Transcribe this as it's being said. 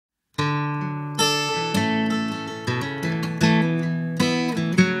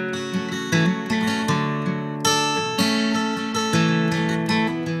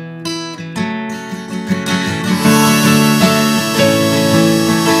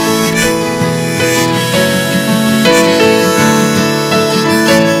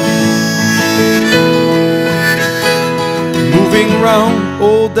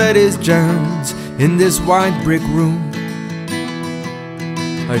all that is jammed in this white brick room.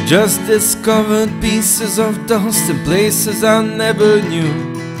 I just discovered pieces of dust in places I never knew.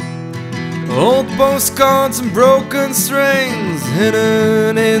 Old postcards and broken strings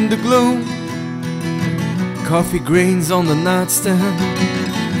hidden in the gloom. Coffee grains on the nightstand,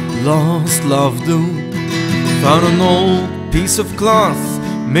 lost love doom. Found an old piece of cloth,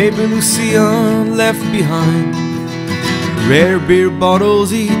 maybe Lucia left behind. Rare beer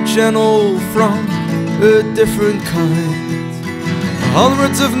bottles, each and all from a different kind.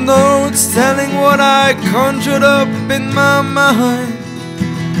 Hundreds of notes telling what I conjured up in my mind.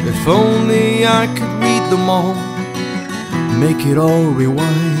 If only I could read them all, make it all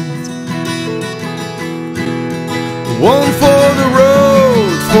rewind. One for the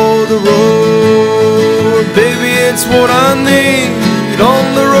road, baby, it's what I need.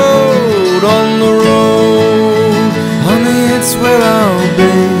 On the road, honey, it's where I'll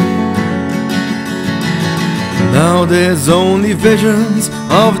be. Now there's only visions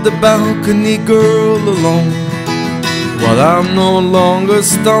of the balcony girl alone, while I'm no longer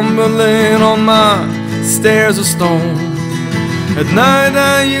stumbling on my stairs of stone. At night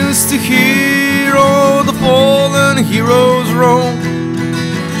I used to hear all the fallen heroes roam,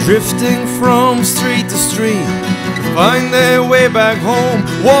 drifting from street to street to find their way back home.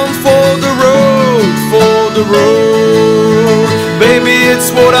 One for the road, baby,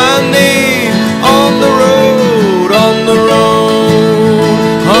 it's what I need. On the road,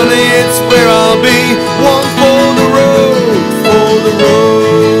 honey, it's where I'll be. One for the road,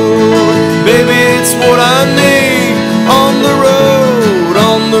 baby, it's what I need. On the road,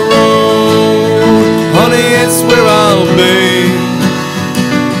 honey, it's where I'll be.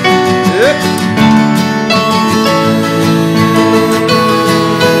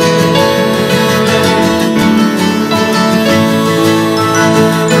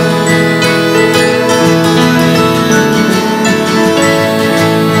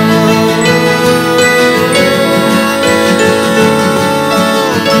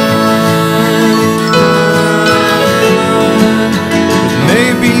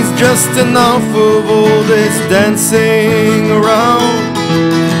 Just enough of all this dancing around.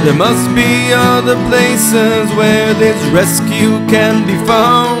 There must be other places where this rescue can be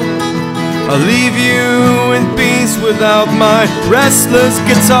found. I'll leave you in peace without my restless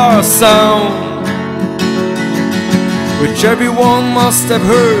guitar sound, which everyone must have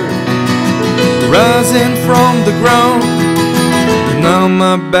heard rising from the ground. But now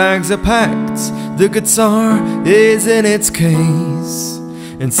my bags are packed, the guitar is in its case.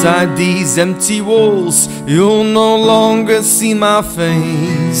 Inside these empty walls, you'll no longer see my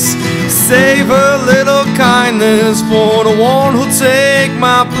face. Save a little kindness for the one who'll take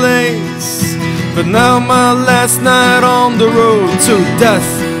my place. But now my last night on the road to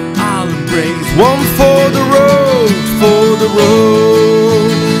death I'll embrace. One for the road,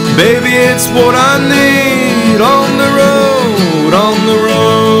 baby, it's what I need. On the road,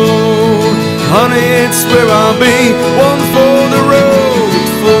 honey, it's where I'll be. One for the road,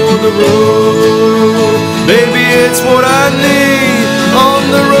 baby, it's what I need. On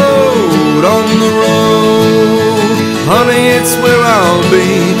the road, honey, it's where I'll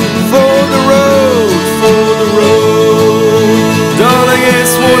be. For the road, darling,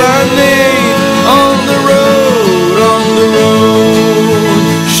 it's what I need. On the road,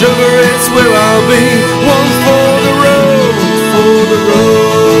 sugar, it's where I'll be. One for the road,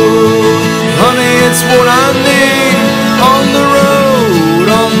 honey, it's what I need. On the road,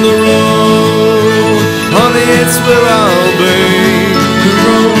 honey, it's where I'll be.